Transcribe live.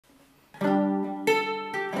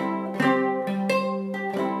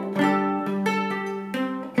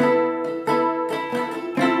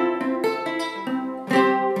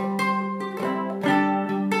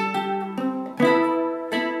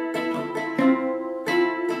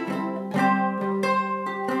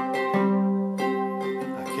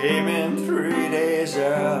days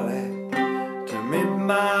early to meet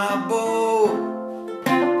my boat.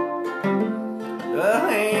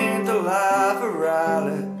 That ain't the life of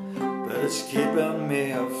Riley, but it's keeping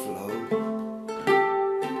me afloat.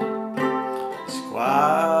 It's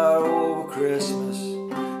quiet over Christmas,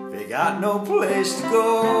 they got no place to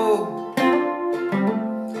go.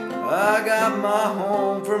 I got my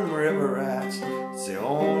home from river rats, it's the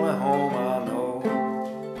only home I know.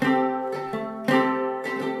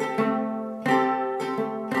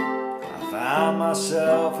 I found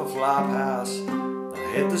myself a flop house, I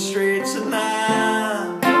hit the streets at 9.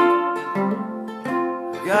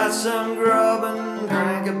 I got some grub and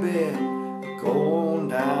drank a bit, going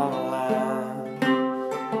down the line.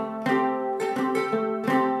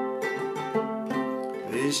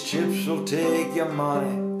 These chips will take your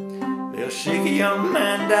money, they'll shake a young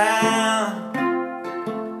man down.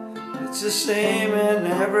 It's the same in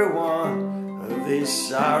every one of these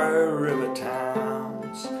sorry river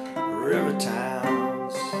towns. River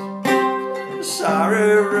towns,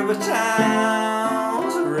 sorry river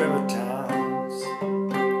towns, river towns,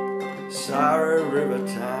 sorry river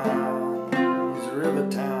towns, river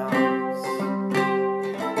towns,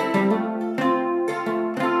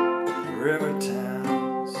 river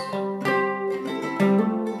towns.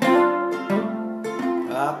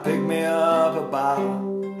 I picked me up a bottle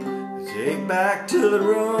to take back to the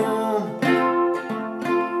room.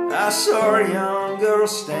 I saw a young girl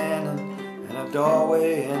standing in a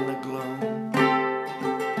doorway in the gloom.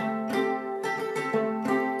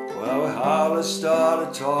 Well, we hardly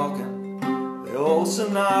started talking, the old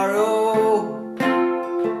scenario.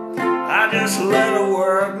 I just let her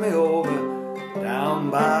work me over down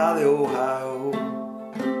by the Ohio.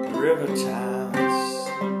 River towns,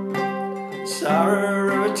 sorry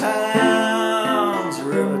river towns,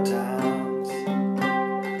 river towns,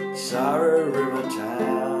 sorry river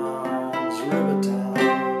towns, river towns,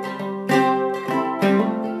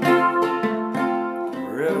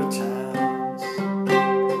 river towns.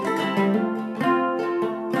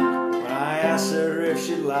 When I asked her if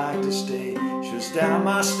she'd like to stay, she was down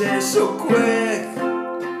my stairs so quick.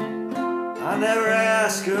 I never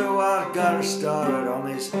asked her what got her started on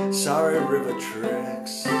these sorry river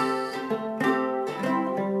tricks.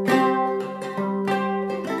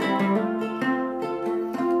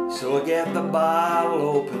 So I get the bottle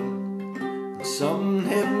open, and something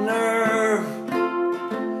hit a nerve.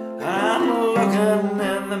 I'm looking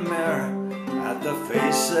in the mirror at the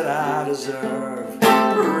face that I deserve.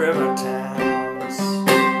 River towns,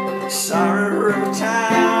 sorry river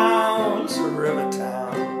towns, river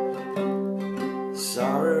towns,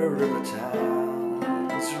 sorry river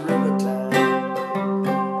towns, river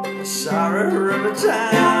towns, sorry river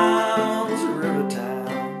towns.